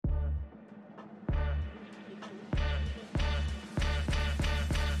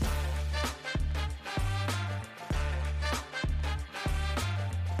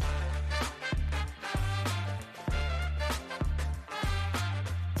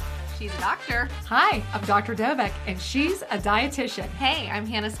she's a doctor. Hi, I'm Dr. Dovek, and she's a dietitian. Hey, I'm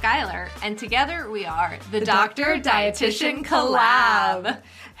Hannah Schuyler, and together we are the Doctor Dietitian Collab.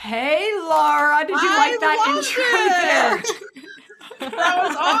 Hey, Laura, did you like that intro there? That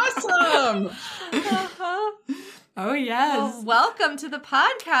was awesome. Oh, yes. Well, welcome to the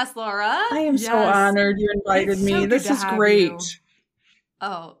podcast, Laura. I am so honored you invited me. So this is great. You.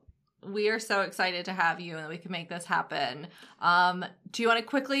 Oh, we are so excited to have you and that we can make this happen. Do you want to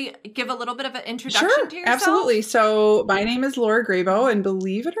quickly give a little bit of an introduction to yourself? Absolutely. So my name is Lora Grabow, and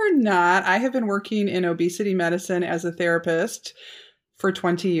believe it or not, I have been working in obesity medicine as a therapist for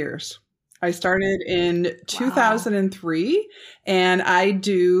 20 years. I started in 2003, and I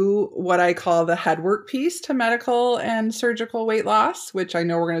do what I call the headwork piece to medical and surgical weight loss, which I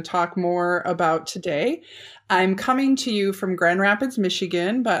know we're going to talk more about today. I'm coming to you from Grand Rapids,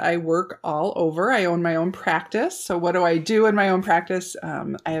 Michigan, but I work all over. I own my own practice. So what do I do in my own practice?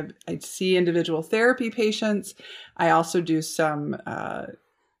 I see individual therapy patients. I also do some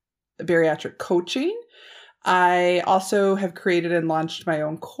bariatric coaching. I also have created and launched my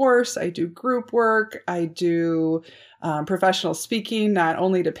own course. I do group work. I do professional speaking, not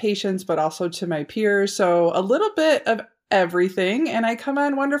only to patients, but also to my peers. So a little bit of everything. And I come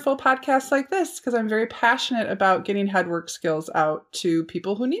on wonderful podcasts like this because I'm very passionate about getting headwork skills out to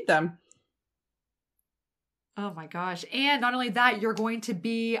people who need them. Oh my gosh. And not only that, you're going to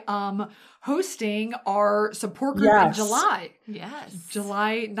be hosting our support group in July. Yes.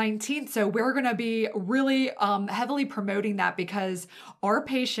 July 19th. So we're going to be really heavily promoting that because our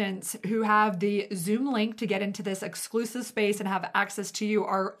patients who have the Zoom link to get into this exclusive space and have access to you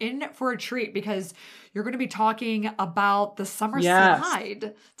are in for a treat because you're going to be talking about the summer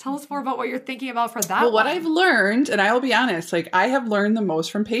slide. Tell us more about what you're thinking about for that. Well, what I've learned, and I will be honest, I have learned the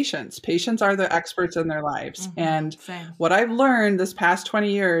most from patients. Patients are the experts in their lives. Mm-hmm. And Same. What I've learned this past 20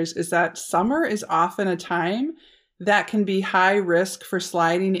 years is that summer is often a time that can be high risk for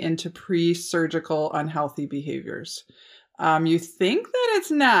sliding into pre-surgical unhealthy behaviors. You think that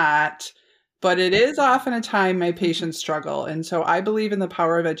it's not, but it is often a time my patients struggle. And so I believe in the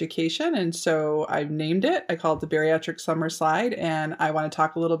power of education. And so I've named it. I call it the Bariatric Summer Slide. And I want to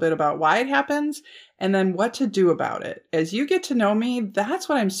talk a little bit about why it happens and then what to do about it. As you get to know me, that's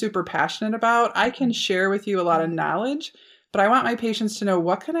what I'm super passionate about. I can share with you a lot of knowledge, but I want my patients to know,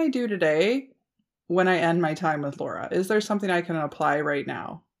 what can I do today when I end my time with Lora? Is there something I can apply right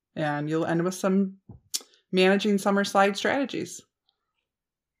now? And you'll end with some managing summer slide strategies.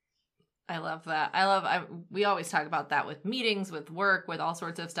 I love that. We always talk about that with meetings, with work, with all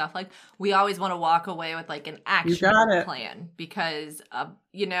sorts of stuff. We always want to walk away with an actionable plan because, a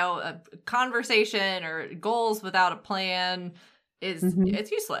conversation or goals without a plan is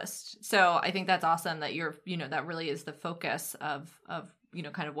it's useless. So I think that's awesome that you're, that really is the focus of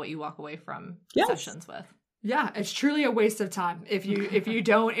kind of what you walk away from sessions with. Yeah, it's truly a waste of time if you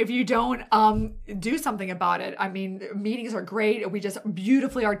don't do something about it. I mean, meetings are great. We just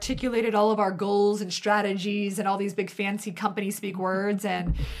beautifully articulated all of our goals and strategies and all these big fancy company speak words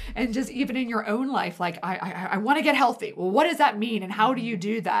and just even in your own life, I want to get healthy. Well, what does that mean and how do you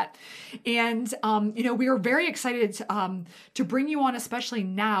do that? And we are very excited to bring you on, especially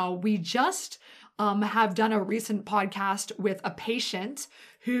now. We just have done a recent podcast with a patient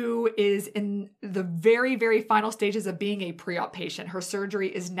who is in the very, very final stages of being a pre-op patient. Her surgery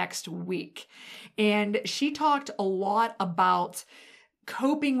is next week. And she talked a lot about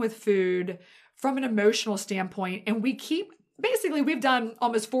coping with food from an emotional standpoint. And we've done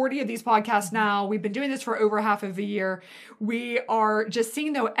almost 40 of these podcasts now. We've been doing this for over half of a year. We are just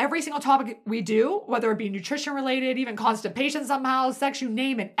seeing, though, every single topic we do, whether it be nutrition related, even constipation somehow, sex, you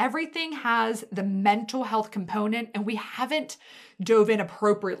name it, everything has the mental health component, and we haven't dove in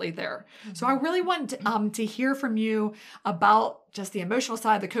appropriately there. So I really want to hear from you about just the emotional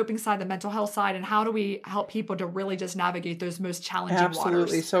side, the coping side, the mental health side, and how do we help people to really just navigate those most challenging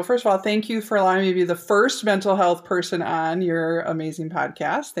Absolutely. waters. So first of all, thank you for allowing me to be the first mental health person on your amazing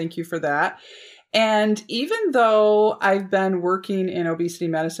podcast. Thank you for that. And even though I've been working in obesity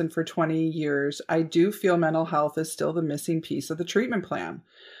medicine for 20 years, I do feel mental health is still the missing piece of the treatment plan.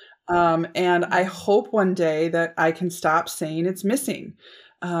 And I hope one day that I can stop saying it's missing.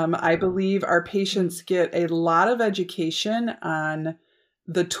 I believe our patients get a lot of education on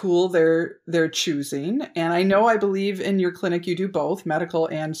the tool they're choosing. And I believe in your clinic, you do both medical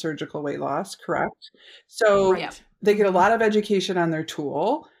and surgical weight loss, correct? So They get a lot of education on their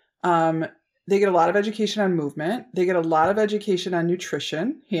tool. They get a lot of education on movement. They get a lot of education on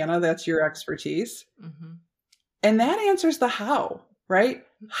nutrition. Hannah, that's your expertise. Mm-hmm. And that answers the how, right?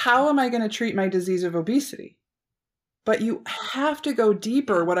 How am I going to treat my disease of obesity? But you have to go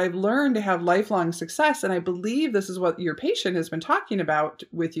deeper. What I've learned to have lifelong success, and I believe this is what your patient has been talking about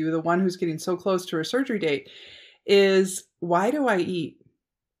with you, the one who's getting so close to her surgery date, is why do I eat?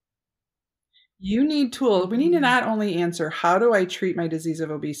 You need tools. We need to not only answer, how do I treat my disease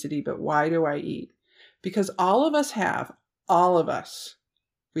of obesity, but why do I eat? Because all of us,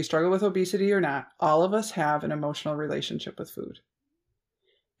 we struggle with obesity or not, all of us have an emotional relationship with food.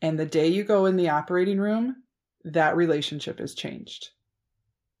 And the day you go in the operating room, that relationship is changed.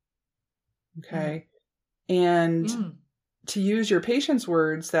 Okay. And to use your patient's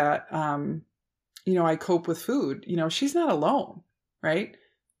words that, I cope with food, she's not alone, right?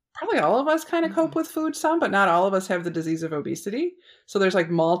 Probably all of us kind of cope with food some, but not all of us have the disease of obesity. So there's like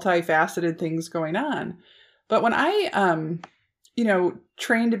multifaceted things going on. But when I,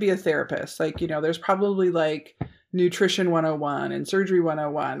 trained to be a therapist, there's probably like nutrition 101 and surgery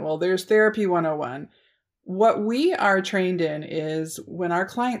 101. Well, there's therapy 101. What we are trained in is when our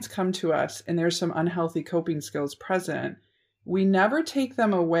clients come to us and there's some unhealthy coping skills present, we never take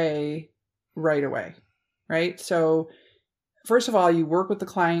them away right away, right? So first of all, you work with the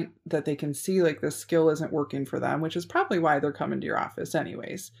client that they can see like the skill isn't working for them, which is probably why they're coming to your office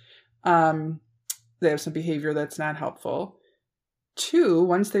anyways. They have some behavior that's not helpful. 2,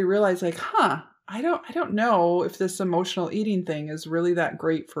 once they realize like, I don't know if this emotional eating thing is really that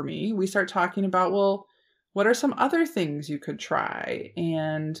great for me. We start talking about, well, what are some other things you could try?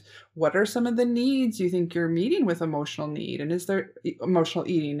 And what are some of the needs you think you're meeting with emotional need? And is there emotional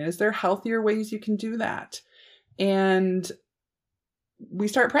eating? Is there healthier ways you can do that? And we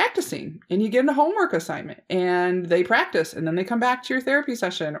start practicing, and you get a homework assignment and they practice, and then they come back to your therapy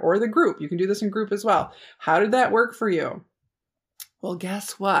session or the group. You can do this in group as well. How did that work for you? Well,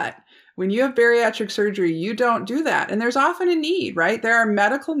 guess what? When you have bariatric surgery, you don't do that. And there's often a need, right? There are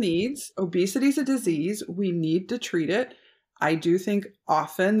medical needs. Obesity is a disease. We need to treat it. I do think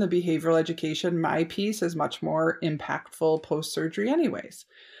often the behavioral education, my piece, is much more impactful post-surgery anyways.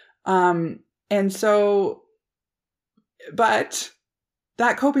 But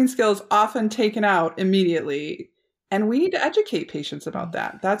that coping skill is often taken out immediately. And we need to educate patients about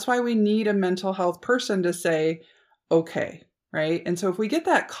that. That's why we need a mental health person to say, okay, right? And so if we get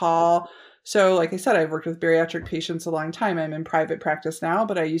that call, so like I said, I've worked with bariatric patients a long time. I'm in private practice now,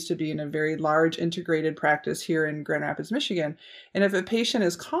 but I used to be in a very large integrated practice here in Grand Rapids, Michigan. And if a patient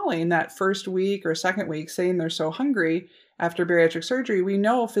is calling that first week or second week saying they're so hungry after bariatric surgery, we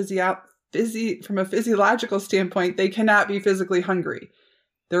know from a physiological standpoint, they cannot be physically hungry.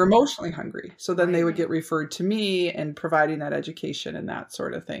 They're emotionally hungry. So then they would get referred to me and providing that education and that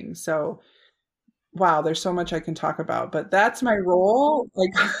sort of thing. So, wow, there's so much I can talk about, but that's my role.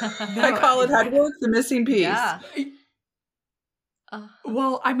 I call it head work, the missing piece. Yeah.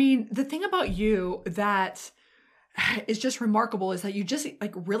 Well, I mean, the thing about you that is just remarkable is that you just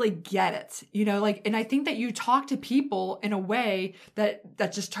really get it, and I think that you talk to people in a way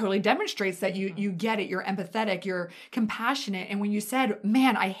that just totally demonstrates that you get it. You're empathetic, you're compassionate. And when you said,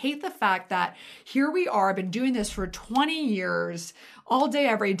 man, I hate the fact that here we are, I've been doing this for 20 years, all day,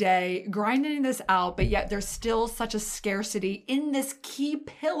 every day, grinding this out, but yet there's still such a scarcity in this key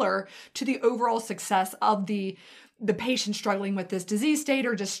pillar to the overall success of the patient struggling with this disease state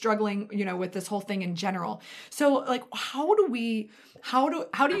or just struggling, with this whole thing in general. So how do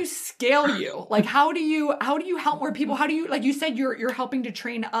you scale you? How do you help more people? How do you, like you said, you're helping to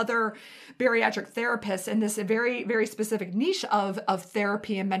train other bariatric therapists in this very, very specific niche of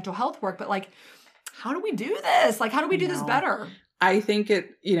therapy and mental health work. But how do we do this? How do we do this better? I think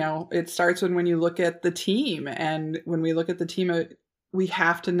it starts when you look at the team, and when we look at the team, we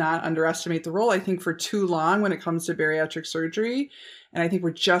have to not underestimate the role. I think for too long when it comes to bariatric surgery, and I think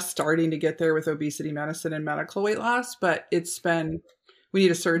we're just starting to get there with obesity medicine and medical weight loss, but we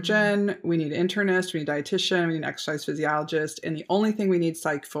need a surgeon, we need an internist, we need a dietitian, we need an exercise physiologist, and the only thing we need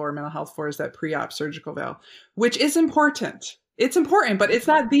psych for, mental health for, is that pre-op surgical veil, which is important. It's important, but it's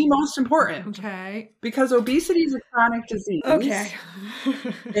not the most important. Okay. Because obesity is a chronic disease. Okay.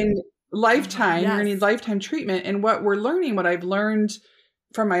 And lifetime, you're going to need lifetime treatment. And what I've learned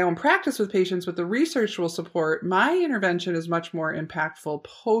from my own practice with patients, what the research will support, my intervention is much more impactful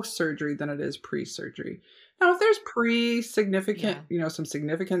post-surgery than it is pre-surgery. Now, if there's significant, some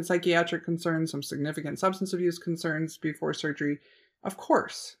significant psychiatric concerns, some significant substance abuse concerns before surgery, of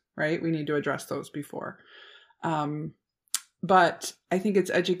course, right? We need to address those before. But I think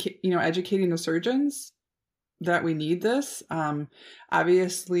it's educating the surgeons that we need this.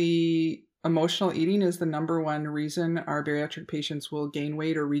 Obviously, emotional eating is the number one reason our bariatric patients will gain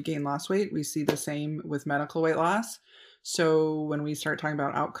weight or regain lost weight. We see the same with medical weight loss. So when we start talking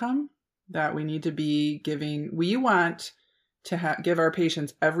about outcome, that we need to be giving. We want to give our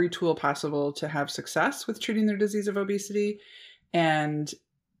patients every tool possible to have success with treating their disease of obesity. And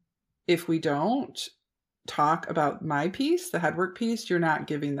if we don't talk about my piece, the head work piece, you're not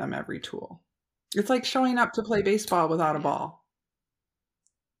giving them every tool. It's like showing up to play baseball without a ball.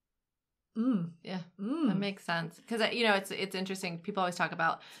 That makes sense. Because, it's interesting. People always talk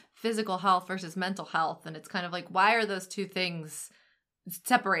about physical health versus mental health. And it's kind of like, why are those two things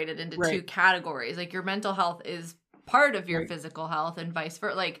separated into two categories? Like, your mental health is part of your physical health and vice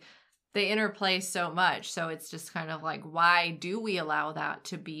versa. Like, they interplay so much. So it's just kind of like, why do we allow that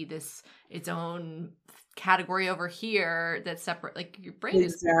to be its own category over here that's separate? Like, your brain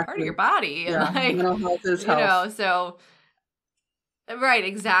is part of your body. Yeah. And like, mental health is health. So right,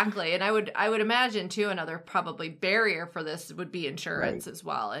 exactly. And I would imagine too, another probably barrier for this would be insurance as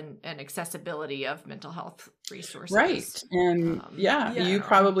well, and accessibility of mental health resources. Right. And you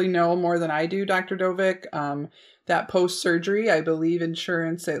probably know more than I do, Dr. Dovik. That post-surgery, I believe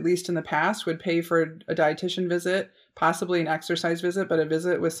insurance, at least in the past, would pay for a dietitian visit, possibly an exercise visit, but a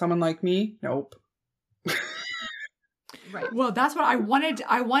visit with someone like me, nope. Right. Well, that's what I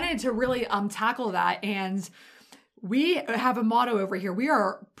wanted to really tackle that. And we have a motto over here. We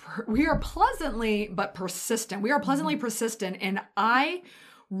are pleasantly but persistent. We are pleasantly persistent. And I'm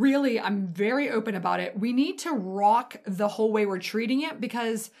very open about it. We need to rock the whole way we're treating it,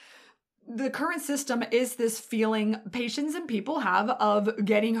 because the current system is this feeling patients and people have of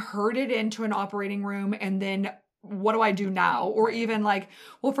getting herded into an operating room and then what do I do now? Or even like,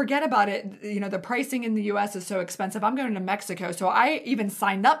 well, forget about it. The pricing in the US is so expensive. I'm going to Mexico. So I even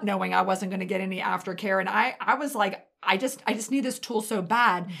signed up knowing I wasn't going to get any aftercare. And I was like, I just need this tool so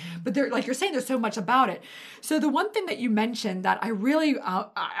bad. But like you're saying, there's so much about it. So the one thing that you mentioned that I really,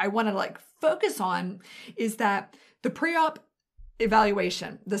 I want to like focus on is that the pre-op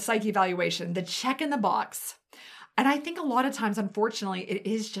evaluation, the psych evaluation, the check in the box. And I think a lot of times, unfortunately, it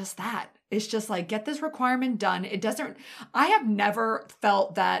is just that. It's just like, get this requirement done. I have never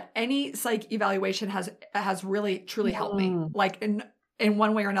felt that any psych evaluation has really truly helped me. Like in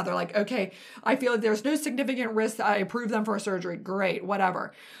one way or another, like, okay, I feel like there's no significant risk. I approve them for a surgery. Great,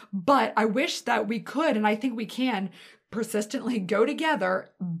 whatever. But I wish that we could, and I think we can, persistently go together,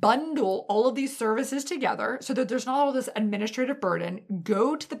 bundle all of these services together so that there's not all this administrative burden,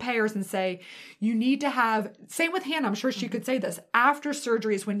 go to the payers and say, you need to have, same with Hannah, I'm sure she could say this, after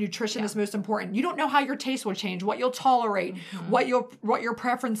surgery is when nutrition is most important. You don't know how your taste will change, what you'll tolerate, what your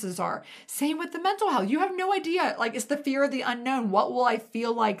preferences are. Same with the mental health. You have no idea. Like, it's the fear of the unknown. What will I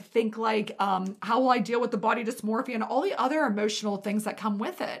feel like, think like, how will I deal with the body dysmorphia and all the other emotional things that come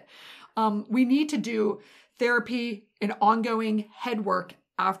with it? We need to do therapy and ongoing head work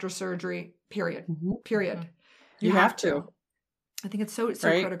after surgery, period. You have to. I think it's so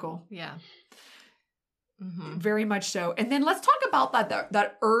critical. Yeah. Very much so. And then let's talk about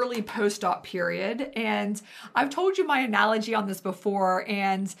that early post-op period. And I've told you my analogy on this before,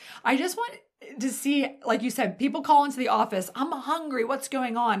 and I just want to see, like you said, people call into the office, I'm hungry, what's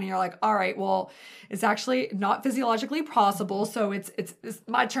going on? And you're like, all right, well, it's actually not physiologically possible. So it's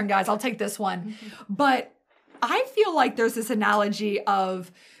my turn, guys. I'll take this one. But I feel like there's this analogy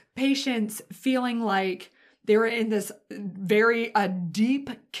of patients feeling like they're in this very deep,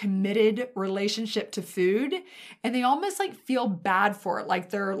 committed relationship to food, and they almost like feel bad for it.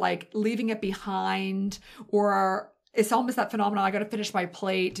 Like they're like leaving it behind, or it's almost that phenomenon, I got to finish my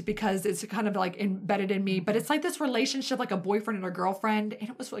plate because it's kind of like embedded in me. But it's like this relationship, like a boyfriend and a girlfriend, and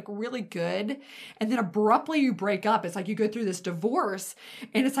it was like really good. And then abruptly you break up. It's like you go through this divorce,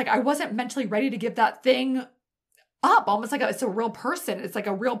 and it's like, I wasn't mentally ready to give that thing up, almost like it's a real person. It's like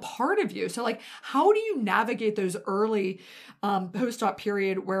a real part of you. So like, how do you navigate those early post-op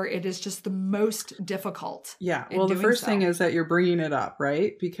period where it is just the most difficult? Yeah. Well, the first thing is that you're bringing it up,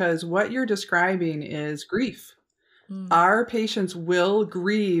 right? Because what you're describing is grief. Our patients will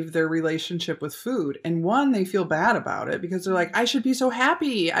grieve their relationship with food. And one, they feel bad about it because they're like, I should be so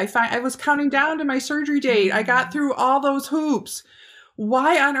happy. I was counting down to my surgery date. I got through all those hoops.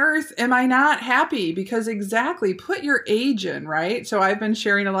 Why on earth am I not happy? Because exactly, put your age in, right? So I've been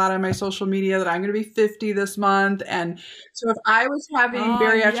sharing a lot on my social media that I'm going to be 50 this month. And so if I was having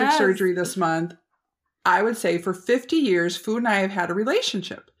bariatric surgery this month, I would say for 50 years, food and I have had a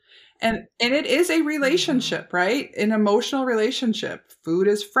relationship. And it is a relationship, right? An emotional relationship. Food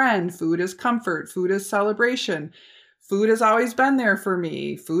is friend, food is comfort, food is celebration. Food has always been there for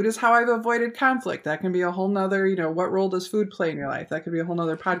me. Food is how I've avoided conflict. That can be a whole nother, what role does food play in your life? That could be a whole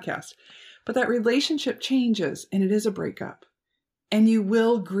nother podcast. But that relationship changes, and it is a breakup, and you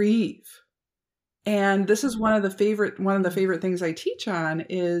will grieve. And this is one of the favorite things I teach on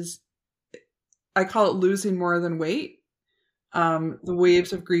is I call it losing more than weight. The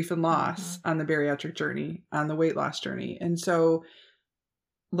waves of grief and loss on the bariatric journey, on the weight loss journey. And so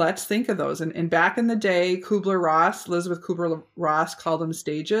let's think of those. And back in the day, Elizabeth Kubler-Ross called them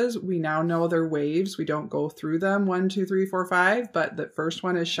stages. We now know they're waves. We don't go through them 1, 2, 3, 4, 5, but the first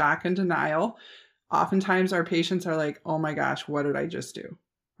one is shock and denial. Oftentimes our patients are like, oh my gosh, what did I just do?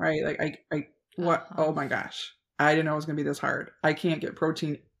 Right? Like oh my gosh, I didn't know it was going to be this hard. I can't get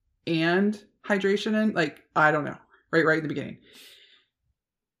protein and hydration in. Like, I don't know. Right in the beginning.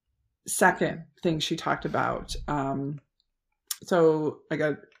 Second thing she talked about. Shock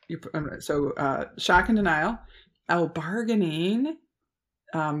and denial. Bargaining,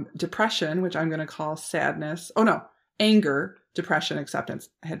 depression, which I'm going to call sadness. Anger, depression, acceptance.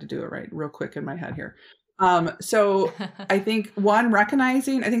 I had to do it right real quick in my head here. So I think I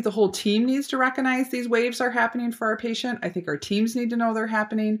think the whole team needs to recognize these waves are happening for our patient. I think our teams need to know they're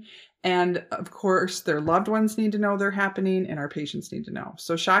happening. And of course, their loved ones need to know they're happening, and our patients need to know.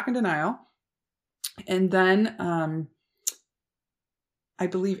 So shock and denial. And then I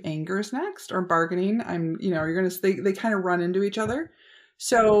believe anger is next, or bargaining. They kind of run into each other.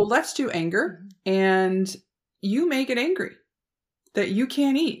 So let's do anger. And you may get angry that you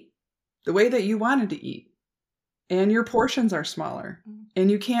can't eat the way that you wanted to eat. And your portions are smaller.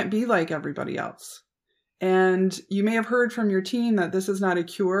 And you can't be like everybody else. And you may have heard from your team that this is not a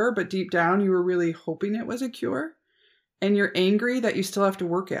cure, but deep down you were really hoping it was a cure. And you're angry that you still have to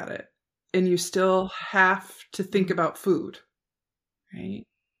work at it. And you still have to think about food, right?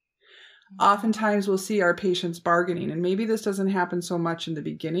 Oftentimes we'll see our patients bargaining. And maybe this doesn't happen so much in the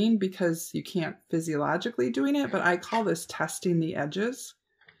beginning because you can't physiologically doing it, but I call this testing the edges.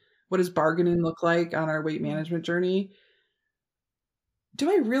 What does bargaining look like on our weight management journey? Do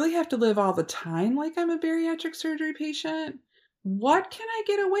I really have to live all the time like I'm a bariatric surgery patient? What can I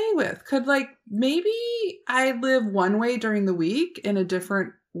get away with? Could maybe I live one way during the week and a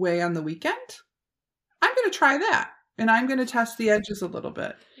different way on the weekend? I'm going to try that. And I'm going to test the edges a little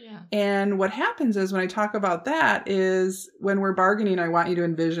bit. Yeah. And what happens is when I talk about that is when we're bargaining, I want you to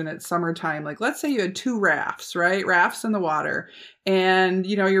envision it's summertime. Like, let's say you had 2 rafts, right? Rafts in the water. And,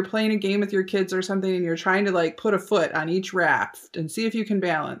 you're playing a game with your kids or something and you're trying to put a foot on each raft and see if you can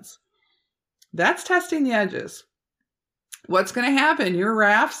balance. That's testing the edges. What's going to happen? Your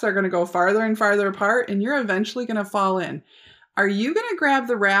rafts are going to go farther and farther apart and you're eventually going to fall in. Are you going to grab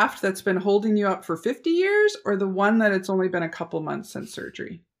the raft that's been holding you up for 50 years or the one that it's only been a couple months since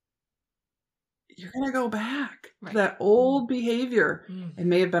surgery? You're going to go back to that old behavior. It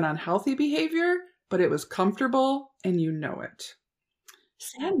may have been unhealthy behavior, but it was comfortable and you know it.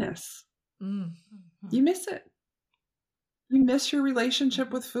 Sadness. You miss it. You miss your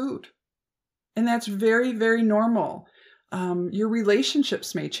relationship with food. And that's very, very normal. Your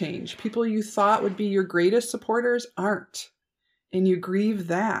relationships may change. People you thought would be your greatest supporters aren't. And you grieve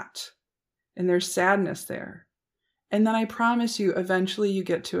that. And there's sadness there. And then I promise you, eventually you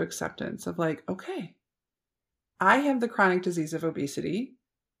get to acceptance of okay, I have the chronic disease of obesity.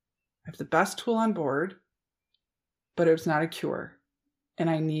 I have the best tool on board, but it's not a cure. And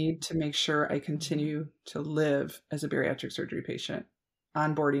I need to make sure I continue to live as a bariatric surgery patient,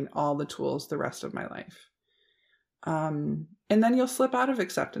 onboarding all the tools the rest of my life. And then you'll slip out of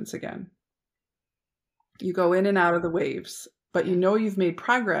acceptance again. You go in and out of the waves, but you've made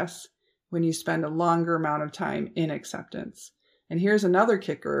progress when you spend a longer amount of time in acceptance. And here's another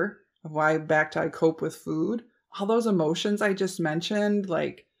kicker of why back to I cope with food. All those emotions I just mentioned,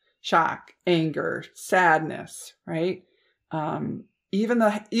 like shock, anger, sadness, right? Even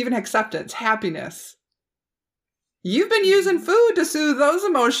acceptance, happiness. You've been using food to soothe those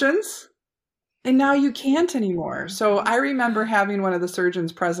emotions. And now you can't anymore. So I remember having one of the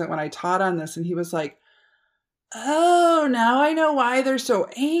surgeons present when I taught on this, and he was like, oh, now I know why they're so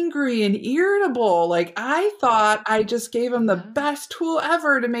angry and irritable. I thought I just gave them the best tool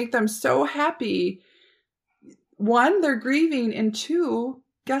ever to make them so happy. 1, they're grieving. And 2,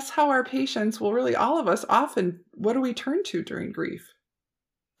 guess how our patients, well, really all of us often, what do we turn to during grief?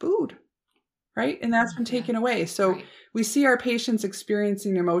 Food, right? And that's been taken away. So we see our patients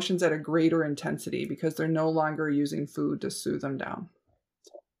experiencing emotions at a greater intensity because they're no longer using food to soothe them down.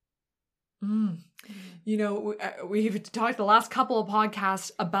 We've talked the last couple of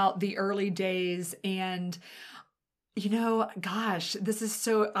podcasts about the early days and, gosh, this is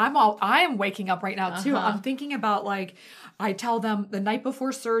so, I am waking up right now too. I'm thinking about I tell them the night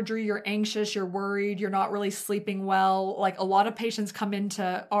before surgery, you're anxious, you're worried, you're not really sleeping well. A lot of patients come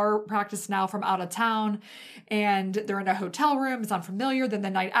into our practice now from out of town and they're in a hotel room, it's unfamiliar. Then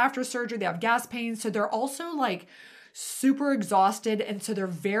the night after surgery, they have gas pains. So they're also super exhausted. And so they're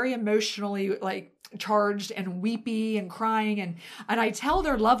very emotionally like charged and weepy and crying. And I tell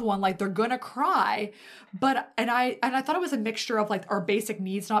their loved one, like, they're going to cry. But, and I thought it was a mixture of like our basic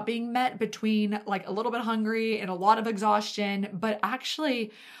needs not being met between like a little bit hungry and a lot of exhaustion. But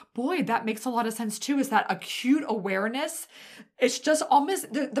actually, boy, that makes a lot of sense too, is that acute awareness. It's just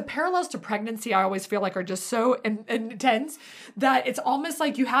almost the parallels to pregnancy, I always feel like, are just so intense that it's almost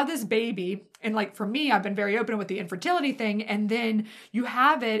like you have this baby. And like for me, I've been very open with the infertility thing. And then you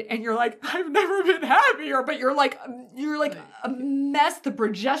have it and you're like, I've never been happier, but you're like a mess. The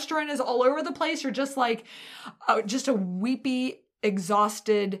progesterone is all over the place. You're just like, just a weepy,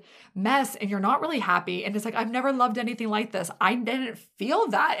 exhausted mess, and you're not really happy. And it's like, I've never loved anything like this. I didn't feel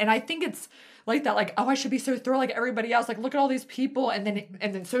that. And I think it's like that, like, oh, I should be so thrilled like everybody else. Like, look at all these people. And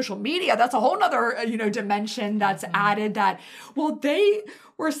then social media, that's a whole nother, dimension that's added that, well, they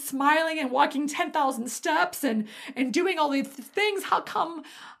were smiling and walking 10,000 steps and doing all these things. How come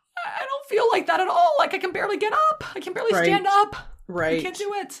I don't feel like that at all? Like, I can barely get up. I can barely stand up. Right. I can't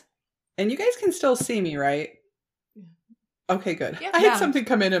do it. And you guys can still see me, right? Okay, good. Yeah, I had something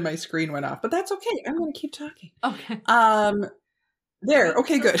come in and my screen went off, but that's okay. I'm going to keep talking. Okay. There.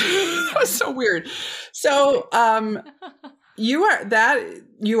 Okay, good. That was so weird. So, you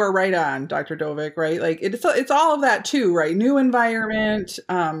are right on, Dr. Dovik, right? Like it's all of that too, right? New environment.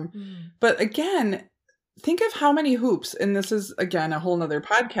 But again, think of how many hoops, and this is again a whole nother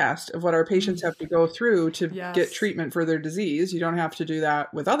podcast of what our patients have to go through to get treatment for their disease. You don't have to do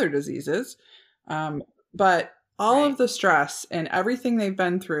that with other diseases. But all of the stress and everything they've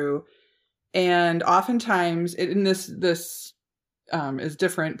been through, and oftentimes this is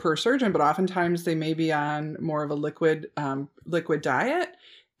different per surgeon, but oftentimes they may be on more of a liquid diet.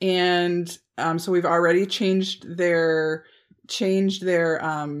 And so we've already changed their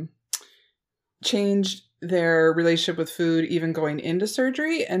relationship with food, even going into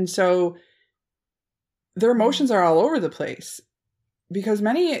surgery. And so their emotions are all over the place, because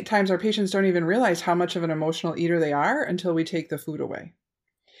many times our patients don't even realize how much of an emotional eater they are until we take the food away.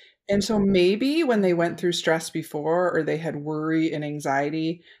 And so maybe when they went through stress before, or they had worry and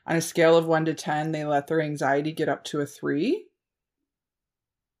anxiety, on a scale of 1 to 10, they let their anxiety get up to a 3,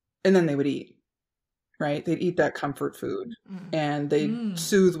 and then they would eat, right? They'd eat that comfort food and they'd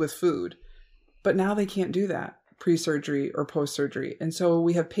soothe with food. But now they can't do that pre-surgery or post-surgery. And so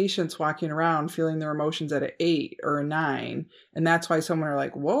we have patients walking around feeling their emotions at an 8 or a 9. And that's why someone are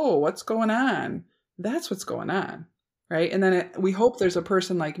like, whoa, what's going on? That's what's going on. Right. And then we hope there's a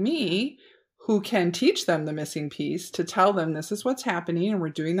person like me who can teach them the missing piece, to tell them this is what's happening. And we're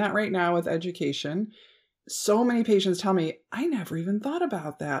doing that right now with education. So many patients tell me, I never even thought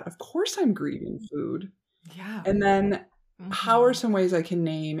about that. Of course I'm grieving food. Yeah. And then how are some ways I can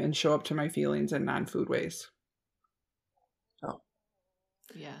name and show up to my feelings in non-food ways? Oh.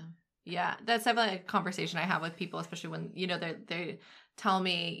 Yeah. Yeah. That's definitely a conversation I have with people, especially when, they tell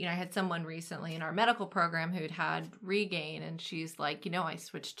me, I had someone recently in our medical program who'd had regain, and she's like, I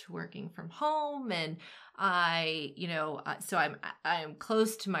switched to working from home, and so I'm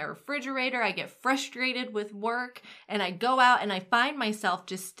close to my refrigerator. I get frustrated with work, and I go out and I find myself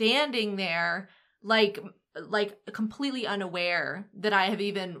just standing there like completely unaware that I have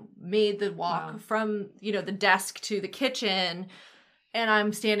even made the walk from, the desk to the kitchen. And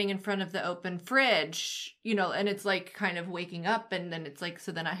I'm standing in front of the open fridge, and it's like kind of waking up, and then it's like,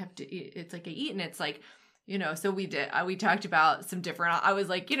 so then I have to eat, it's like I eat, and it's like, so we talked about some different, I was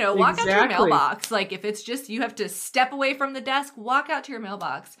like, walk out to your mailbox. Like, if it's just, you have to step away from the desk, walk out to your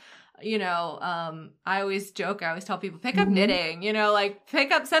mailbox. I always joke, I always tell people, pick up knitting, like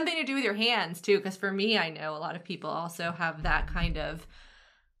pick up something to do with your hands too. Cause for me, I know a lot of people also have that kind of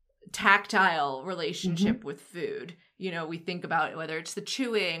tactile relationship with food. We think about whether it's the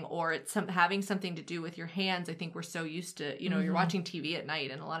chewing or it's having something to do with your hands. I think we're so used to, you're watching TV at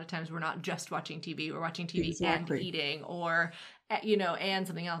night, and a lot of times we're not just watching TV, we're watching TV and eating, or, and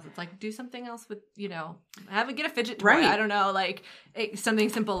something else. It's like, do something else with, get a fidget toy. Right. I don't know, like something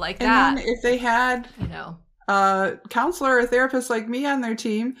simple like that. And then if they had, a counselor or therapist like me on their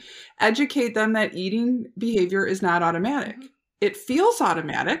team, educate them that eating behavior is not automatic. It feels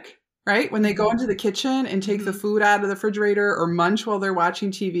automatic. Right? When they go into the kitchen and take the food out of the refrigerator or munch while they're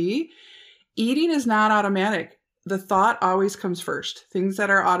watching TV, eating is not automatic. The thought always comes first. Things that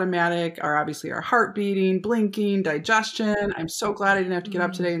are automatic are obviously our heart beating, blinking, digestion. I'm so glad I didn't have to get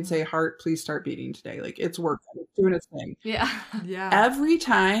up today and say, heart, please start beating today. Like, it's working. It's doing its thing. Yeah. Yeah. Every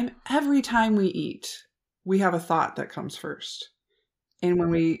time we eat, we have a thought that comes first. And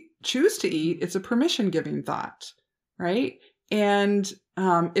when we choose to eat, it's a permission giving thought, right? And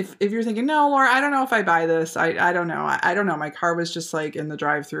if you're thinking, no, Laura, I don't know if I buy this. I don't know. I don't know. My car was just like in the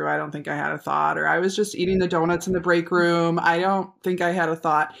drive-through. I don't think I had a thought, or I was just eating the donuts in the break room. I don't think I had a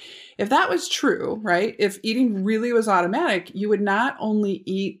thought. If that was true, right? If eating really was automatic, you would not only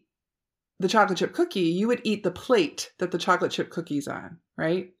eat the chocolate chip cookie, you would eat the plate that the chocolate chip cookie's on,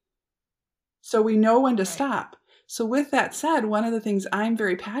 right? So we know when to stop. So with that said, one of the things I'm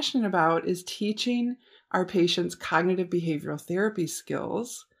very passionate about is teaching our patients cognitive behavioral therapy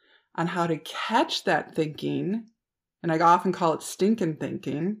skills on how to catch that thinking. And I often call it stinking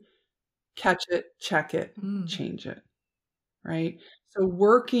thinking. Catch it, check it, change it, right? So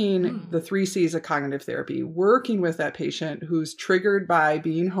working the 3 C's of cognitive therapy, working with that patient who's triggered by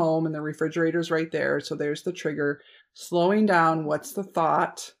being home and the refrigerator's right there. So there's the trigger, slowing down. What's the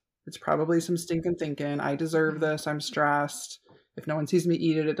thought? It's probably some stinking thinking. I deserve this. I'm stressed. If no one sees me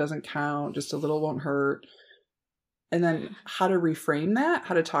eat it, it doesn't count. Just a little won't hurt. And then how to reframe that,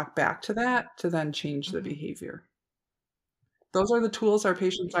 how to talk back to that to then change the behavior. Those are the tools our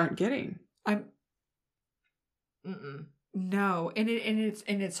patients aren't getting. No, and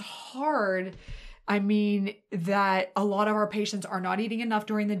it's hard. I mean, that a lot of our patients are not eating enough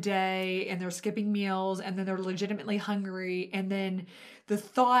during the day, and they're skipping meals, and then they're legitimately hungry, and then the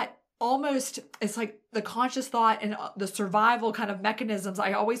thought almost, it's like the conscious thought and the survival kind of mechanisms,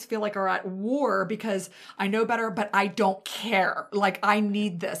 I always feel like are at war because I know better, but I don't care. Like, I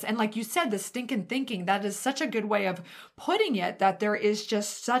need this. And like you said, the stinking thinking, that is such a good way of putting it, that there is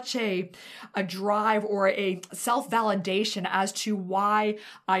just such a drive or a self-validation as to why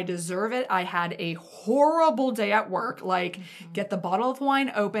I deserve it. I had a horrible day at work. Like, get the bottle of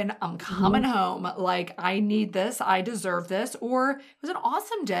wine open. I'm coming home. Like, I need this. I deserve this. Or it was an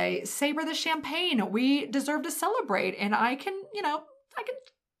awesome day. Savor the champagne. We deserve to celebrate. And I can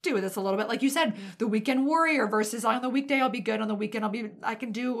do this a little bit. Like you said, the weekend warrior versus on the weekday, I'll be good. On the weekend, I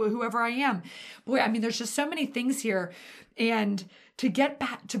can do whoever I am. Boy, I mean, there's just so many things here. And to get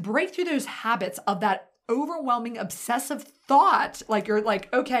back, to break through those habits of that overwhelming obsessive thought, like you're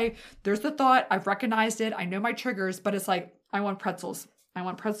like, okay, there's the thought. I've recognized it. I know my triggers, but it's like, I want pretzels. I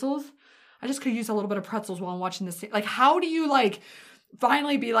want pretzels. I just could use a little bit of pretzels while I'm watching this. Like, how do you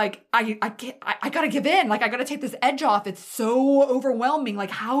finally be like, I gotta give in. Like, I gotta take this edge off. It's so overwhelming.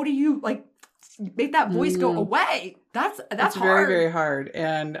 Like, how do you make that voice go away? That's hard. Very, very hard.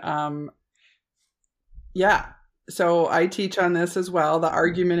 And, so I teach on this as well. The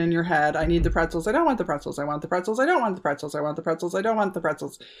argument in your head. I need the pretzels. I don't want the pretzels. I want the pretzels. I don't want the pretzels. I want the pretzels. I don't want the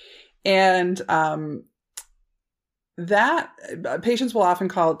pretzels. And, that patients will often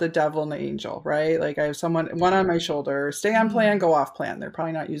call it the devil and the angel, right? Like, I have one on my shoulder, stay on plan, go off plan. They're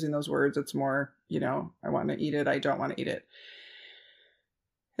probably not using those words. It's more, I want to eat it. I don't want to eat it.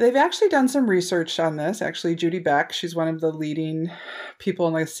 They've actually done some research on this. Actually, Judy Beck, she's one of the leading people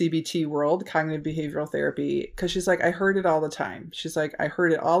in the CBT world, cognitive behavioral therapy, because she's like, I heard it all the time. She's like, I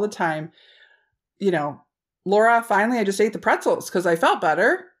heard it all the time. Laura, finally, I just ate the pretzels because I felt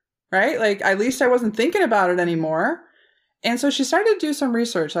better. Right? Like, at least I wasn't thinking about it anymore. And so she started to do some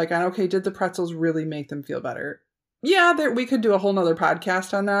research, like, on, okay, did the pretzels really make them feel better? Yeah, we could do a whole nother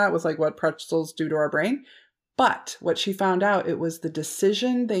podcast on that with what pretzels do to our brain. But what she found out, it was the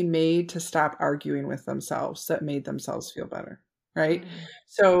decision they made to stop arguing with themselves that made themselves feel better. Right?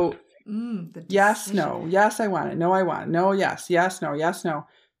 So yes, no, yes, I want it. No, I want it. No, yes, no, yes, no.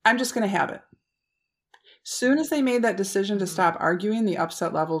 I'm just going to have it. Soon as they made that decision to stop arguing, the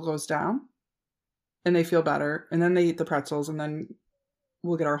upset level goes down and they feel better. And then they eat the pretzels, and then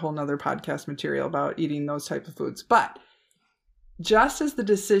we'll get our whole nother podcast material about eating those type of foods. But just as the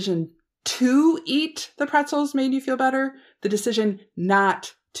decision to eat the pretzels made you feel better, the decision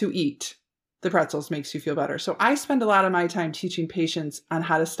not to eat the pretzels makes you feel better. So I spend a lot of my time teaching patients on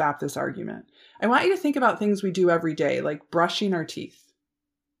how to stop this argument. I want you to think about things we do every day, like brushing our teeth.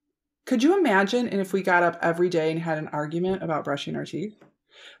 Could you imagine if we got up every day and had an argument about brushing our teeth?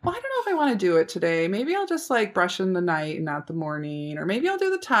 Well, I don't know if I want to do it today. Maybe I'll just brush in the night and not the morning, or maybe I'll do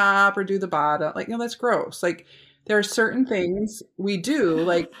the top or do the bottom. That's gross. There are certain things we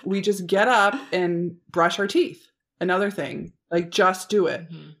do, we just get up and brush our teeth. Another thing, just do it.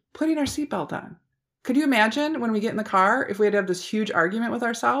 Putting our seatbelt on. Could you imagine when we get in the car, if we had to have this huge argument with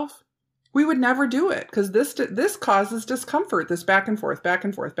ourselves? We would never do it because this causes discomfort, this back and forth, back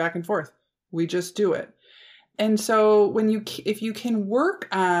and forth, back and forth. We just do it. And so if you can work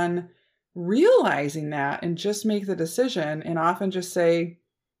on realizing that and just make the decision and often just say,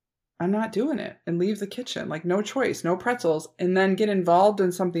 I'm not doing it, and leave the kitchen, no choice, no pretzels, and then get involved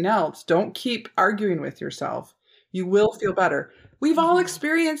in something else. Don't keep arguing with yourself. You will feel better. We've all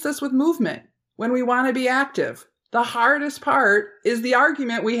experienced this with movement. When we want to be active, The hardest part is the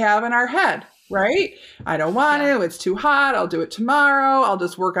argument we have in our head, right? I don't want to. It's too hot. I'll do it tomorrow. I'll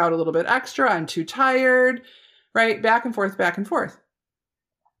just work out a little bit extra. I'm too tired, right? Back and forth, back and forth.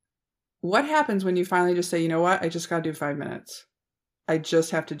 What happens when you finally just say, you know what? I just got to do 5 minutes. I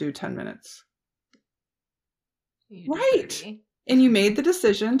just have to do 10 minutes. Right. And you made the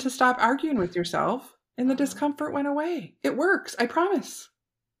decision to stop arguing with yourself and the discomfort went away. It works. I promise.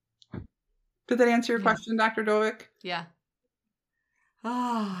 Did that answer your question, Dr. Dovik? Yeah.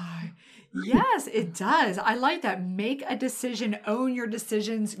 Ah, yes, it does. I like that. Make a decision, own your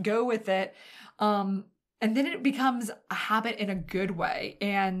decisions, go with it. And then it becomes a habit in a good way.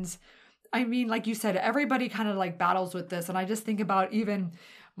 And I mean, like you said, everybody kind of like battles with this. And I just think about even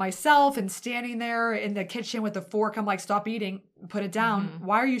myself and standing there in the kitchen with the fork. I'm like, stop eating, put it down. Mm-hmm.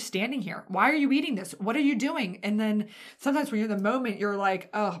 Why are you standing here? Why are you eating this? What are you doing? And then sometimes when you're in the moment, you're like,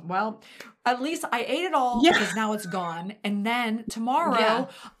 oh, well, at least I ate it all because now it's gone. And then tomorrow,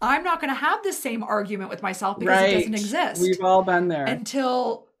 I'm not going to have the same argument with myself because it doesn't exist. We've all been there.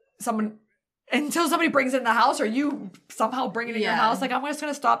 Until somebody brings it in the house or you somehow bring it in your house. Like, I'm just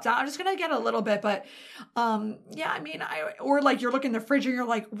going to stop down. I'm just going to get a little bit. But, I mean, or like you're looking in the fridge and you're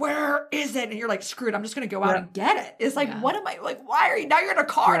like, where is it? And you're like, screw it. I'm just going to go out and get it. It's like, what am I, like, why are you, now you're in a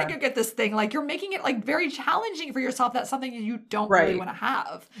car to go get this thing? Like, you're making it like very challenging for yourself. That's something you don't really want to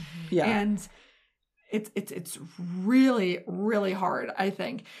have. Yeah. And it's really, really hard, I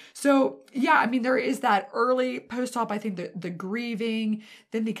think. So I mean, there is that early post-op, I think the grieving,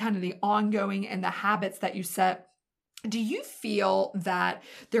 then the kind of the ongoing and the habits that you set. Do you feel that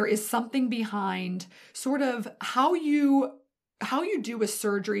there is something behind sort of how you do a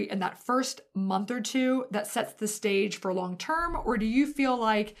surgery in that first month or two that sets the stage for long term? Or do you feel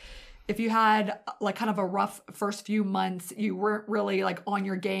like if you had like kind of a rough first few months, you weren't really like on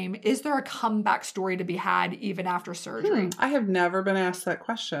your game, is there a comeback story to be had even after surgery? I have never been asked that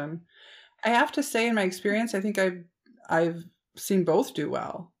question. I have to say in my experience, I think I've seen both do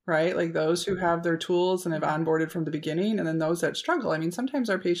well, right? Like those who have their tools and have onboarded from the beginning, and then those that struggle. I mean, sometimes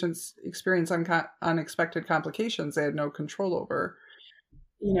our patients experience unexpected complications they had no control over,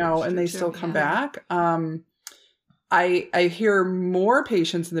 and they still come back. I hear more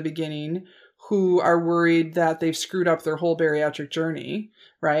patients in the beginning who are worried that they've screwed up their whole bariatric journey,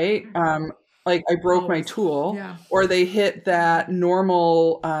 right? Like I broke my tool, or they hit that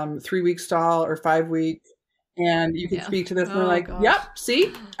normal 3-week stall or 5-week, and you can speak to this and they're like, yep,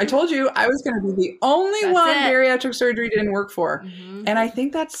 see, I told you I was going to be the only one bariatric surgery didn't work for. Mm-hmm. And I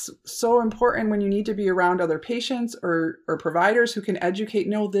think that's so important when you need to be around other patients or providers who can educate,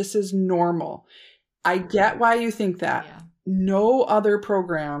 no, this is normal. I get why you think that. Yeah. No other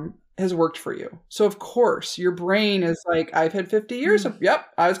program has worked for you. So of course your brain is like, I've had 50 years of,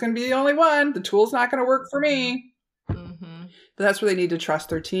 I was going to be the only one. The tool's not going to work for me. Mm-hmm. But that's where they need to trust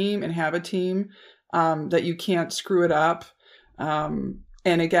their team and have a team that you can't screw it up. And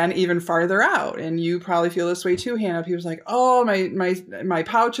again, even farther out. And you probably feel this way too, Hannah. People's like, oh, my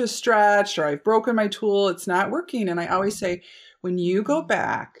pouch is stretched or I've broken my tool. It's not working. And I always say, when you go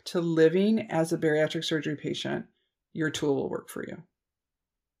back to living as a bariatric surgery patient, your tool will work for you.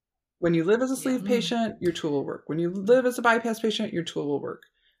 When you live as a sleeve patient, your tool will work. When you live as a bypass patient, your tool will work.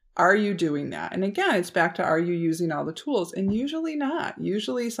 Are you doing that? And again, it's back to, are you using all the tools? And usually not.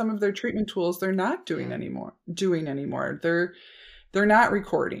 Usually some of their treatment tools, they're not doing anymore. They're not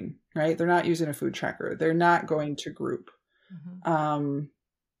recording, right? They're not using a food tracker. They're not going to group. Mm-hmm.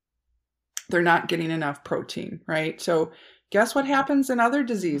 They're not getting enough protein, right? So guess what happens in other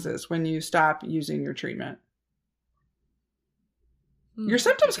diseases when you stop using your treatment? Your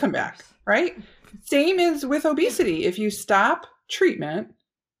symptoms come back, right? Same as with obesity. If you stop treatment,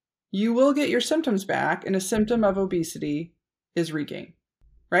 you will get your symptoms back, and a symptom of obesity is regain,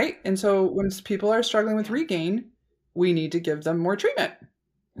 right? And so when people are struggling with regain, we need to give them more treatment,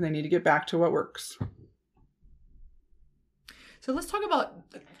 and they need to get back to what works. So let's talk about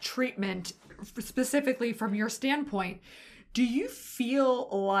treatment specifically from your standpoint. Do you feel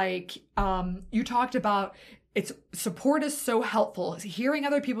like you talked about support is so helpful, hearing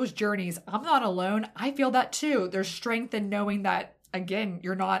other people's journeys? I'm not alone. I feel that too. There's strength in knowing that, again,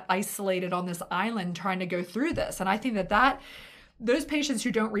 you're not isolated on this island trying to go through this. And I think that those patients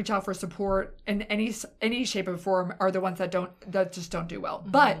who don't reach out for support in any shape or form are the ones that just don't do well.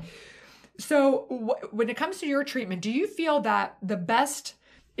 Mm-hmm. But so when it comes to your treatment, do you feel that the best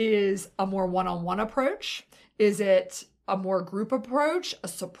is a more one-on-one approach? Is it a more group approach, a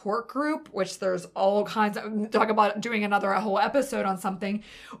support group, which there's all kinds of, talk about doing another whole episode on something?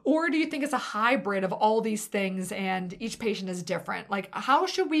 Or do you think it's a hybrid of all these things and each patient is different? Like, how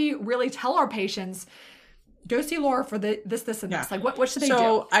should we really tell our patients go see Lora for this, and this. Like, what should they do?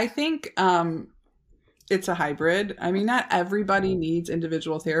 So I think it's a hybrid. I mean, not everybody needs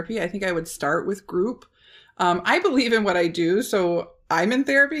individual therapy. I think I would start with group. I believe in what I do, so I'm in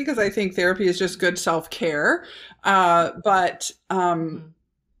therapy because I think therapy is just good self-care. But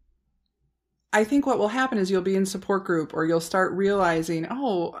I think what will happen is you'll be in support group, or you'll start realizing,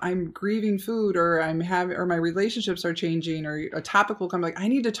 oh, I'm grieving food, or or my relationships are changing, or a topic will come, like, I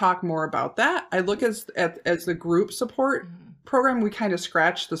need to talk more about that. I look as the group support program, we kind of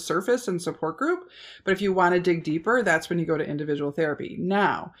scratch the surface in support group. But if you want to dig deeper, that's when you go to individual therapy.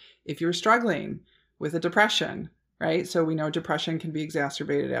 Now, if you're struggling with a depression, right? So we know depression can be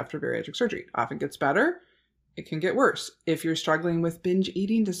exacerbated after bariatric surgery. Often gets better. It can get worse. If you're struggling with binge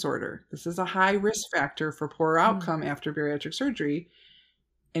eating disorder, this is a high risk factor for poor outcome after bariatric surgery.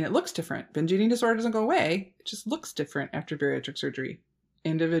 And it looks different. Binge eating disorder doesn't go away. It just looks different after bariatric surgery.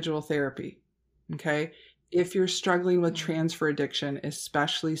 Individual therapy. Okay. If you're struggling with transfer addiction,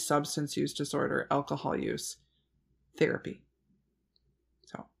 especially substance use disorder, alcohol use, therapy.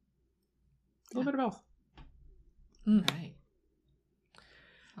 So a little bit of both. Right.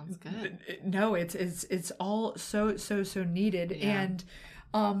 Sounds good. No, it's all so needed. Yeah.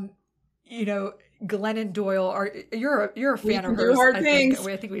 And Glennon Doyle, you're a fan of hers. Hard things.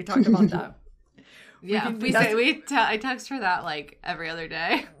 I think we talked about that. Yeah, I text her that like every other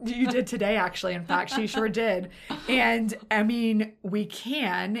day. You did today, actually. In fact, she sure did. And I mean, we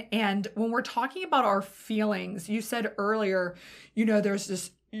can. And when we're talking about our feelings, you said earlier, there's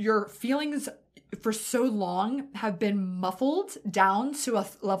this, your feelings for so long have been muffled down to a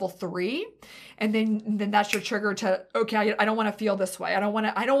level 3. And then that's your trigger to, okay, I don't want to feel this way. I don't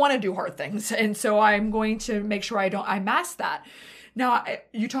want to do hard things. And so I'm going to make sure I mask that. Now,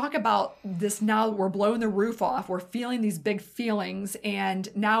 you talk about this, now we're blowing the roof off. We're feeling these big feelings, and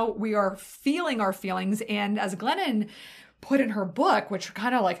now we are feeling our feelings. And as Glennon put in her book, which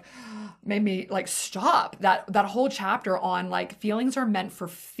kind of like made me like stop, that whole chapter on like feelings are meant for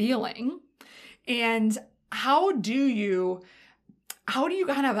feeling. And how do you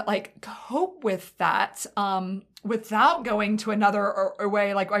kind of like cope with that without going to another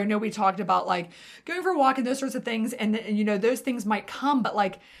way? Like, I know we talked about like going for a walk and those sorts of things, and those things might come, but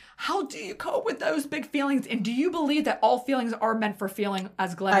like, how do you cope with those big feelings? And do you believe that all feelings are meant for feeling,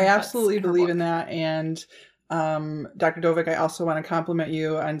 as Glenn? I absolutely believe in that. And Dr. Dovik, I also want to compliment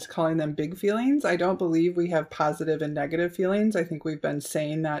you on calling them big feelings. I don't believe we have positive and negative feelings. I think we've been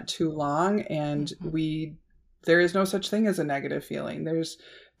saying that too long, and there is no such thing as a negative feeling. There's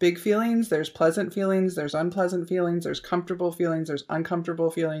big feelings, there's pleasant feelings, there's unpleasant feelings, there's comfortable feelings, there's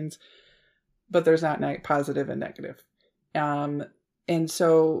uncomfortable feelings, but there's not positive and negative. And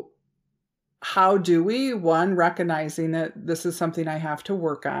so how do we, one, recognizing that this is something I have to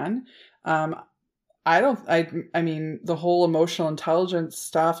work on. I mean, the whole emotional intelligence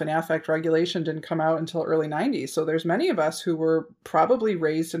stuff and affect regulation didn't come out until early 90s. So there's many of us who were probably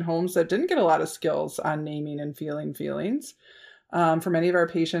raised in homes that didn't get a lot of skills on naming and feeling feelings. For many of our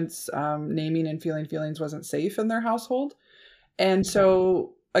patients, naming and feeling feelings wasn't safe in their household. And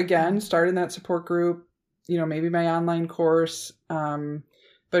so again, starting that support group, maybe my online course,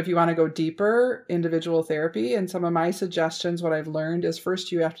 but if you want to go deeper, individual therapy. And some of my suggestions, what I've learned is,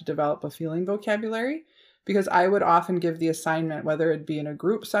 first, you have to develop a feeling vocabulary, because I would often give the assignment, whether it be in a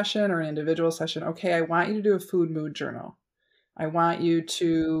group session or an individual session, okay, I want you to do a food mood journal. I want you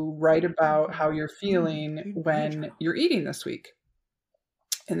to write about how you're feeling when you're eating this week.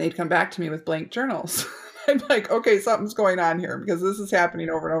 And they'd come back to me with blank journals. I'm like, okay, something's going on here, because this is happening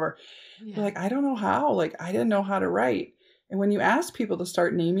over and over. Yeah. They're like, I don't know how. Like, I didn't know how to write. And when you ask people to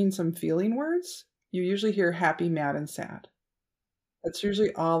start naming some feeling words, you usually hear happy, mad, and sad. That's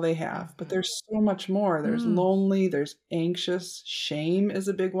usually all they have. But there's so much more. There's lonely, there's anxious, shame is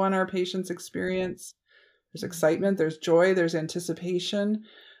a big one our patients experience. There's excitement, there's joy, there's anticipation.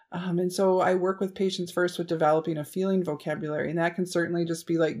 And so I work with patients first with developing a feeling vocabulary. And that can certainly just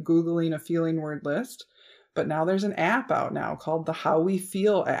be like Googling a feeling word list. But now there's an app out now called the How We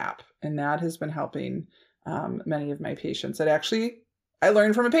Feel app. And that has been helping many of my patients. That actually I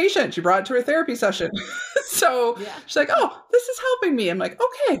learned from a patient. She brought it to her therapy session. So she's like, oh, this is helping me. I'm like,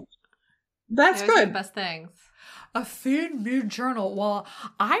 okay, that's good. The best things. A food mood journal. Well,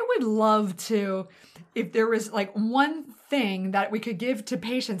 I would love to, if there was like one thing that we could give to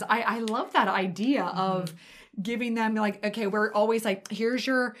patients. I love that idea of giving them like, okay, we're always like, here's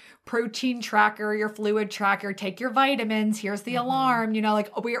your protein tracker, your fluid tracker, take your vitamins, here's the alarm, like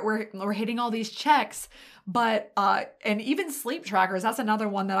we're hitting all these checks. But, and even sleep trackers, that's another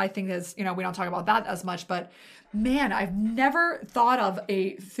one that I think is, we don't talk about that as much, but man, I've never thought of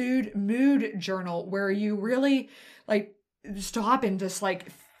a food mood journal where you really like stop and just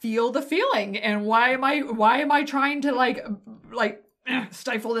like feel the feeling. And why am I trying to like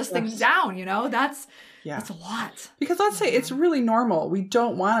stifle this thing down? You know, that's a lot. Because let's say it's really normal. We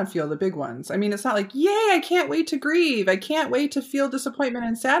don't want to feel the big ones. I mean, it's not like, yay, I can't wait to grieve. I can't wait to feel disappointment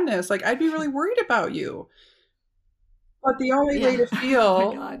and sadness. Like, I'd be really worried about you. But the only way to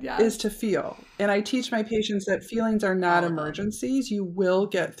feel is to feel. And I teach my patients that feelings are not emergencies. You will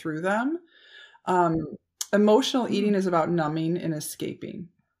get through them. Emotional eating is about numbing and escaping.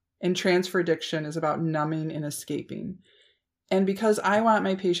 And transfer addiction is about numbing and escaping. And because I want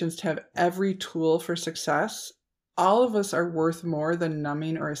my patients to have every tool for success, all of us are worth more than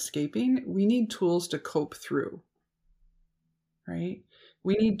numbing or escaping. We need tools to cope through, right?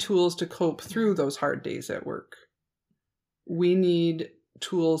 We need tools to cope through those hard days at work. We need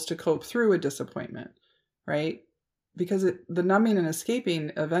tools to cope through a disappointment, right? Because the numbing and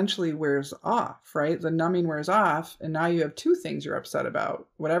escaping eventually wears off, right? The numbing wears off, and now you have two things you're upset about.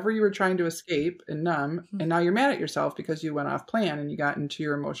 Whatever you were trying to escape and numb, and now you're mad at yourself because you went off plan and you got into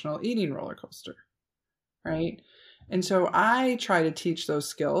your emotional eating roller coaster, right? And so I try to teach those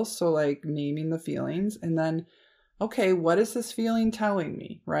skills. So like naming the feelings, and then, okay, what is this feeling telling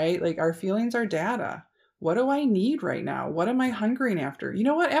me, right? Like our feelings are data. What do I need right now? What am I hungering after? You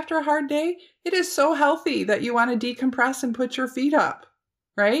know what? After a hard day, it is so healthy that you want to decompress and put your feet up,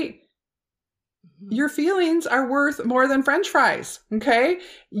 right? Your feelings are worth more than French fries, okay?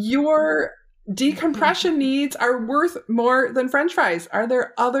 Your decompression needs are worth more than French fries. Are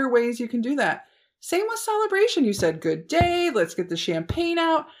there other ways you can do that? Same with celebration. You said, good day, let's get the champagne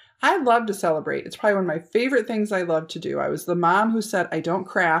out. I love to celebrate. It's probably one of my favorite things I love to do. I was the mom who said, I don't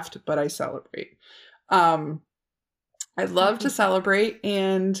craft, but I celebrate. I love to celebrate,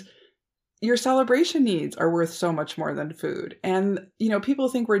 and your celebration needs are worth so much more than food. And, you know, people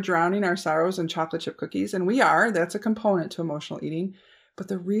think we're drowning our sorrows in chocolate chip cookies, and we are. That's a component to emotional eating. But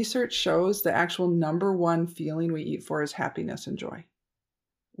the research shows the actual number one feeling we eat for is happiness and joy.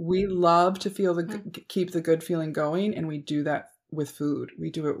 We love to feel keep the good feeling going, and we do that with food.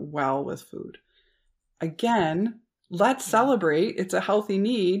 We do it well with food. Again, let's celebrate. It's a healthy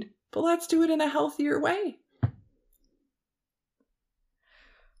need. But let's do it in a healthier way.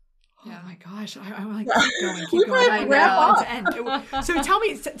 Oh my gosh. I'm like, keep going. I know. So tell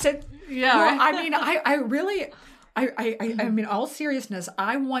me, well, I mean, I really, I mean, all seriousness,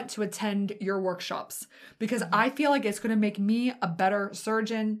 I want to attend your workshops because I feel like it's going to make me a better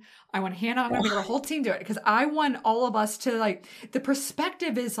surgeon. I want Hannah, I'm going to make our whole team do it because I want all of us to like, the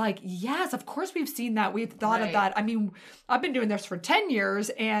perspective is like, yes, of course we've seen that. We've thought of that. I mean, I've been doing this for 10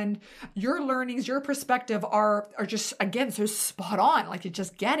 years and your learnings, your perspective are just, again, so spot on. Like you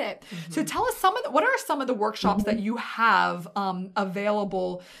just get it. So tell us what are some of the workshops that you have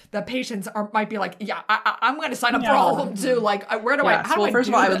available that patients might be like, yeah, I'm going to sign up for all of them too. Like, where do I, how do I do first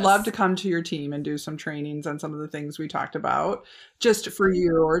of all, this? I would love to come to your team and do some trainings on some of the things we talked about just for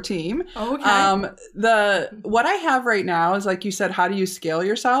your team. Okay. What I have right now is, like you said, how do you scale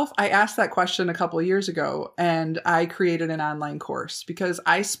yourself? I asked that question a couple of years ago, and I created an online course because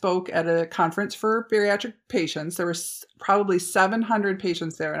I spoke at a conference for bariatric patients. There were probably 700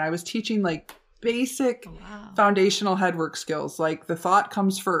 patients there, and I was teaching like basic foundational head work skills, like the thought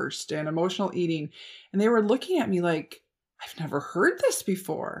comes first and emotional eating. And they were looking at me like, I've never heard this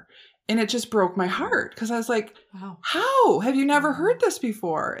before. And it just broke my heart because I was like, wow, how have you never heard this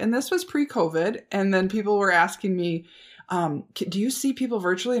before? And this was pre-COVID. And then people were asking me, do you see people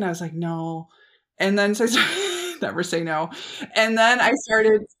virtually? And I was like, no. And then so I never say no. And then I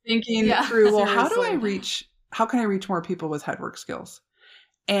started thinking through, well, how can I reach more people with head work skills?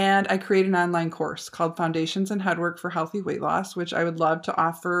 And I created an online course called Foundations in Headwork for Healthy Weight Loss, which I would love to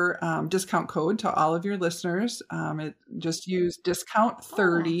offer discount code to all of your listeners. Just use discount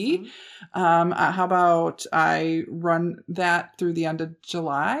 30. Awesome. How about I run that through the end of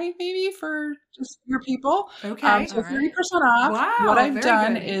July, maybe for just your people? Okay. So 30% off. Wow, what I've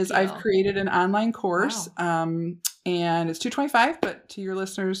done is I've created an online course and it's $225, but to your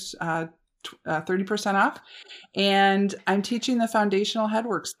listeners, 30% off. And I'm teaching the foundational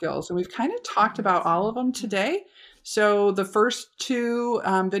headwork skills. And we've kind of talked about all of them today. So the first two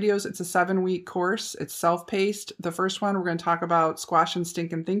videos, it's a 7-week course. It's self-paced. The first one, we're going to talk about squashing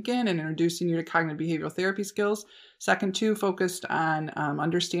stinking thinking and introducing you to cognitive behavioral therapy skills. Second two focused on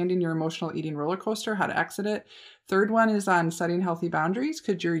understanding your emotional eating roller coaster, how to exit it. Third one is on setting healthy boundaries.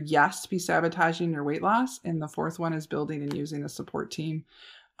 Could your yes be sabotaging your weight loss? And the fourth one is building and using a support team.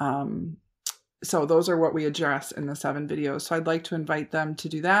 So those are what we address in the 7 videos. So I'd like to invite them to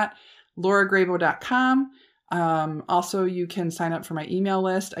do that. LoraGrabow.com. Also, you can sign up for my email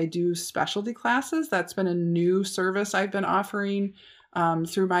list. I do specialty classes. That's been a new service I've been offering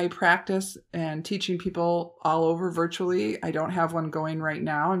through my practice and teaching people all over virtually. I don't have one going right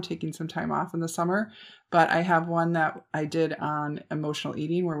now. I'm taking some time off in the summer, but I have one that I did on emotional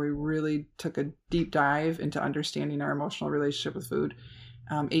eating where we really took a deep dive into understanding our emotional relationship with food.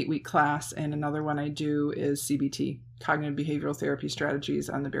 8-week class, and another one I do is CBT, cognitive behavioral therapy strategies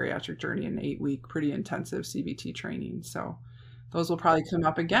on the bariatric journey, an 8-week pretty intensive CBT training. So those will probably come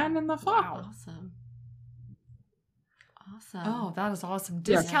up again in the fall. Wow. Awesome. Oh, that is awesome.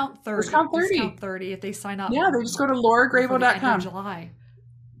 Discount 30. Discount 30 if they sign up. Yeah, they just go to loragrabow.com. July.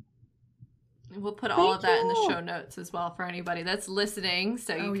 We'll put all of that in the show notes as well for anybody that's listening,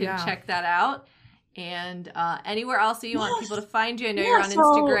 so you can check that out. And anywhere else that you want people to find you. I know you're on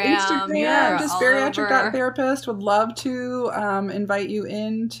Instagram. You're just bariatric.therapist. Would love to invite you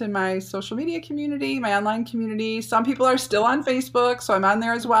into my social media community, my online community. Some people are still on Facebook, so I'm on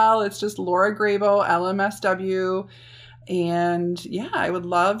there as well. It's just Lora Grabow, LMSW. And yeah, I would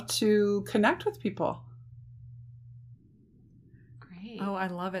love to connect with people. Great. Oh, I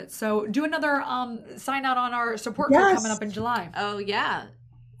love it. So do another sign out on our support group coming up in July. Oh, yeah.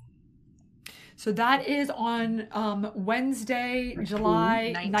 So that is on Wednesday,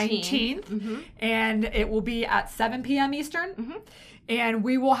 July 19th. And it will be at 7 p.m. Eastern. And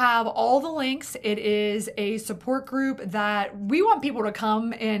we will have all the links. It is a support group that we want people to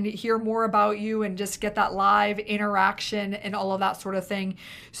come and hear more about you and just get that live interaction and all of that sort of thing.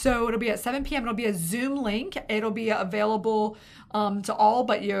 So it'll be at 7 p.m. It'll be a Zoom link. It'll be available to all,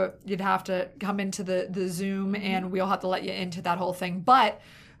 but you'd have to come into the Zoom and we'll have to let you into that whole thing. But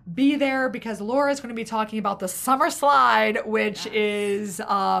be there because Laura is going to be talking about the summer slide, which is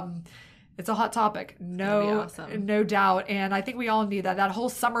it's a hot topic, no doubt. And I think we all need that whole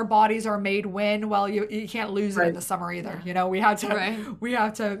summer bodies are made when. Well, you can't lose it in the summer either. You know, we have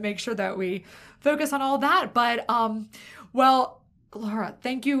to make sure that we focus on all that. But well, Laura,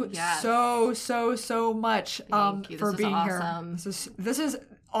 thank you so much for being here. This is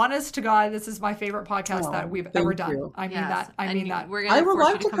honest to God, this is my favorite podcast that we've ever done. I mean that. I mean that. I would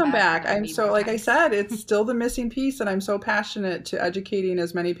love to come back. I'm so, like I said, it's still the missing piece, and I'm so passionate to educating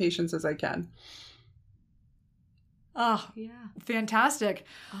as many patients as I can. Oh, yeah. Fantastic.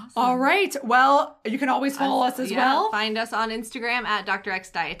 Awesome. All right. Well, you can always follow us as well. Find us on Instagram at Dr.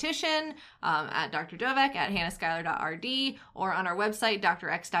 X Dietitian, at Dr. Dovek, at hannahschuyler.rd, or on our website,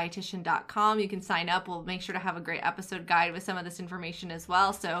 drxdietitian.com. You can sign up. We'll make sure to have a great episode guide with some of this information as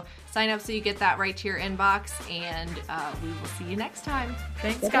well. So sign up so you get that right to your inbox, and we will see you next time.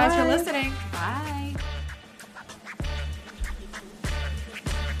 Thanks, guys, for listening. Bye.